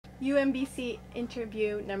UMBC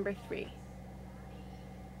interview number 3.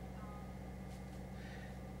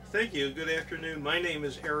 Thank you. Good afternoon. My name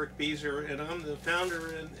is Eric Beezer, and I'm the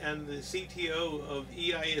founder and the CTO of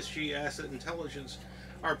EISG Asset Intelligence.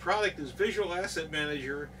 Our product is Visual Asset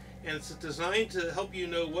Manager, and it's designed to help you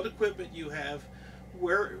know what equipment you have,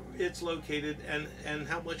 where it's located, and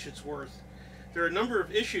how much it's worth. There are a number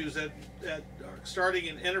of issues that are starting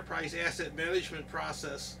an enterprise asset management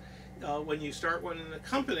process when you start one in a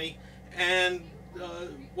company, and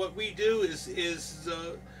what we do is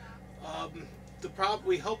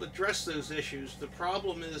we help address those issues. The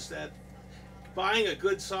problem is that buying a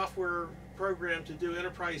good software program to do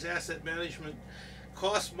enterprise asset management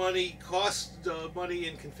costs money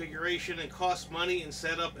in configuration, and costs money in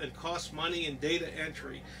setup, and costs money in data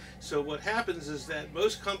entry. So what happens is that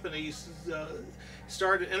most companies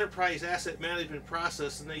start an enterprise asset management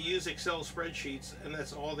process and they use Excel spreadsheets, and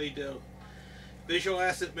that's all they do. Visual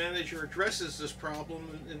Asset Manager addresses this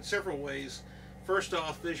problem in several ways. First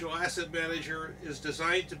off, Visual Asset Manager is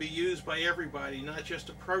designed to be used by everybody, not just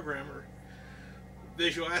a programmer.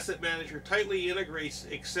 Visual Asset Manager tightly integrates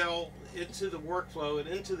Excel into the workflow and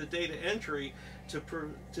into the data entry to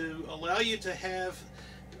allow you to have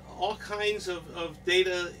all kinds of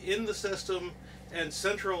data in the system and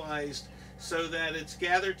centralized so that it's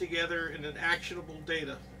gathered together in an actionable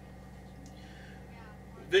data.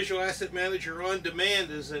 Visual Asset Manager On Demand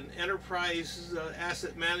is an enterprise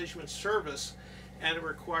asset management service, and it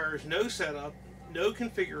requires no setup, no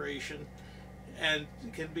configuration, and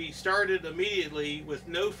can be started immediately with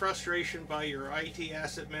no frustration by your IT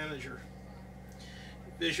asset manager.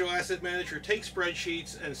 Visual Asset Manager takes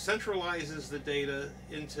spreadsheets and centralizes the data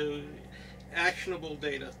into actionable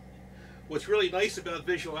data. What's really nice about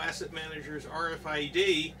Visual Asset Manager's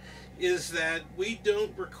RFID is that we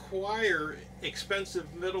don't require expensive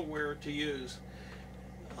middleware to use.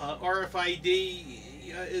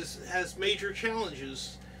 RFID has major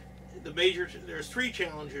challenges. There's 3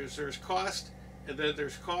 challenges. There's cost, and then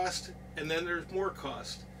there's cost, and then there's more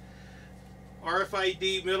cost.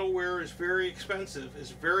 RFID middleware is very expensive.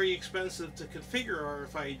 It's very expensive to configure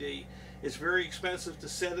RFID. It's very expensive to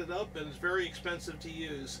set it up, and it's very expensive to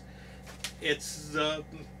use. It's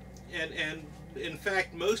and in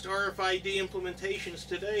fact, most RFID implementations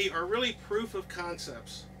today are really proof of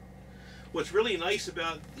concepts. What's really nice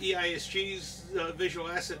about EISG's Visual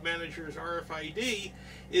Asset Manager's RFID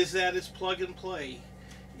is that it's plug and play.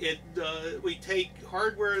 We take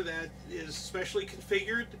hardware that is specially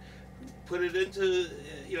configured, put it into,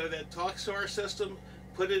 that talks to our system,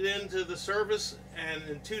 put it into the service, and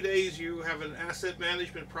in 2 days you have an asset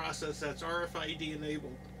management process that's RFID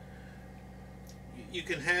enabled. You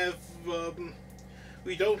can have,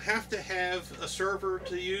 we don't have to have a server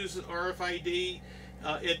to use RFID.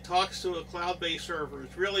 It talks to a cloud-based server.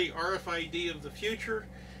 It's really RFID of the future,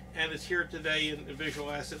 and it's here today in Visual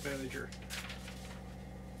Asset Manager.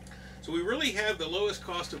 So we really have the lowest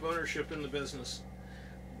cost of ownership in the business.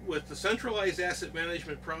 With the centralized asset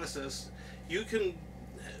management process, you can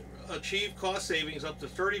achieve cost savings up to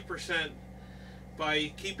 30%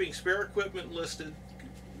 by keeping spare equipment listed,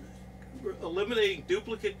 eliminating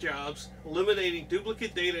duplicate jobs, eliminating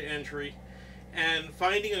duplicate data entry, and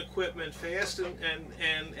finding equipment fast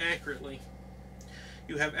and accurately.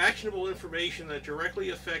 You have actionable information that directly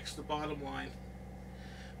affects the bottom line.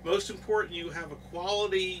 Most important, you have a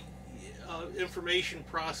quality information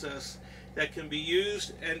process that can be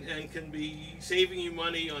used and can be saving you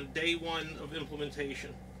money on day 1 of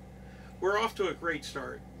implementation. We're off to a great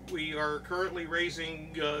start. We are currently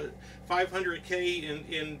raising $500K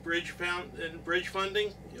in bridge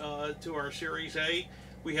funding to our Series A.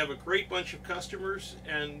 We have a great bunch of customers,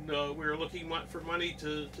 and we're looking for money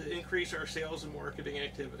to increase our sales and marketing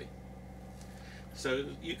activity. So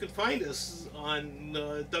you can find us on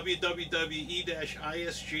www.e-isg.com.